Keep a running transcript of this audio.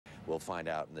We'll find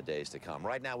out in the days to come.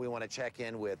 Right now, we want to check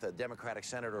in with a Democratic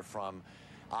senator from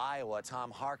Iowa,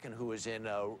 Tom Harkin, who is in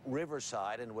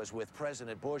Riverside and was with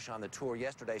President Bush on the tour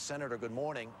yesterday. Senator, good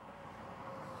morning.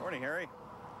 Morning, Harry.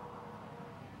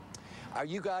 Are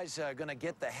you guys going to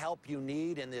get the help you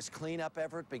need in this cleanup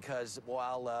effort? Because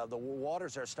while the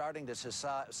waters are starting to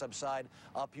subside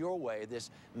up your way,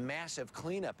 this massive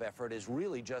cleanup effort is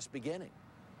really just beginning.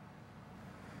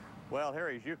 Well,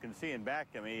 Harry, as you can see in back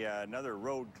of me, another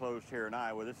road closed here in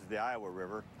Iowa. This is the Iowa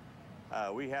River.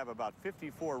 We have about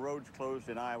 54 roads closed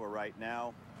in Iowa right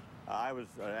now. I was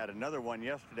at another one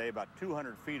yesterday. About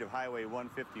 200 feet of Highway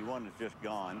 151 is just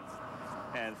gone.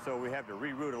 And so we have to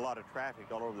reroute a lot of traffic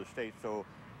all over the state. So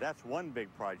that's one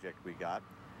big project we got.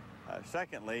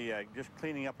 Secondly, just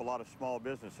cleaning up a lot of small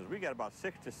businesses. We got about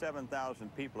 6,000 to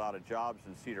 7,000 people out of jobs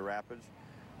in Cedar Rapids,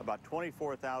 about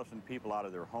 24,000 people out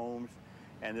of their homes.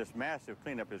 And this massive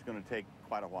cleanup is going to take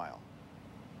quite a while.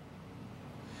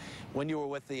 When you were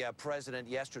with the president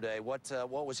yesterday, what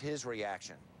was his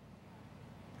reaction?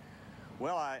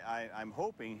 Well, I'm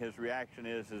hoping his reaction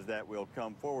is that we'll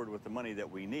come forward with the money that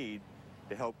we need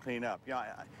to help clean up. You know,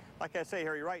 like I say,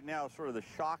 Harry, right now, sort of the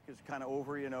shock is kind of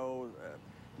over, you know.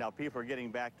 Now people are getting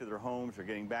back to their homes, they're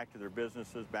getting back to their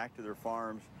businesses, back to their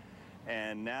farms.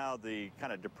 And now the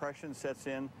kind of depression sets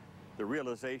in, the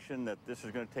realization that this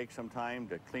is going to take some time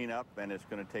to clean up, and it's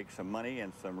going to take some money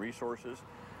and some resources,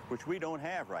 which we don't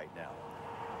have right now.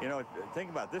 You know,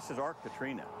 think about it. This is our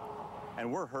Katrina,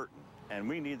 and we're hurting, and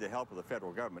we need the help of the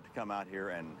federal government to come out here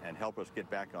and help us get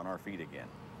back on our feet again.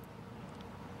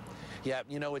 Yeah,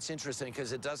 you know, it's interesting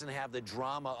because it doesn't have the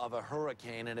drama of a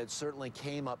hurricane, and it certainly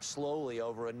came up slowly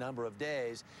over a number of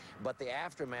days, but the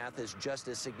aftermath is just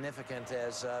as significant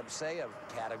as, say, a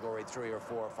Category 3 or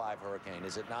 4 or 5 hurricane,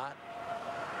 is it not?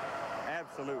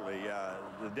 Absolutely.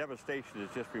 The devastation is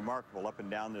just remarkable up and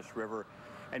down this river.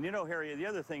 And you know, Harry, the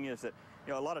other thing is that,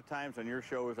 you know, a lot of times on your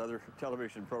shows, other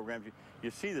television programs, you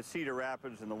see the Cedar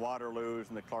Rapids and the Waterloos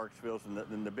and the Clarksvilles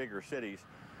and the bigger cities.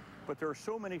 But there are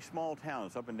so many small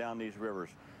towns up and down these rivers.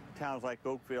 Towns like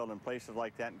Oakville and places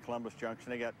like that in Columbus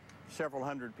Junction, they got several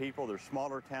hundred people. They're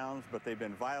smaller towns, but they've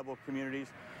been viable communities,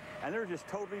 and they're just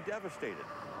totally devastated.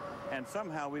 And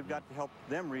somehow we've got to help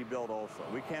them rebuild also.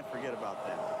 We can't forget about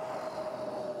them.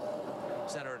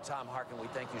 Senator Tom Harkin, we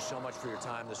thank you so much for your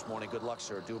time this morning. Good luck,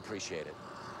 sir. Do appreciate it.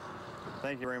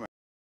 Thank you very much.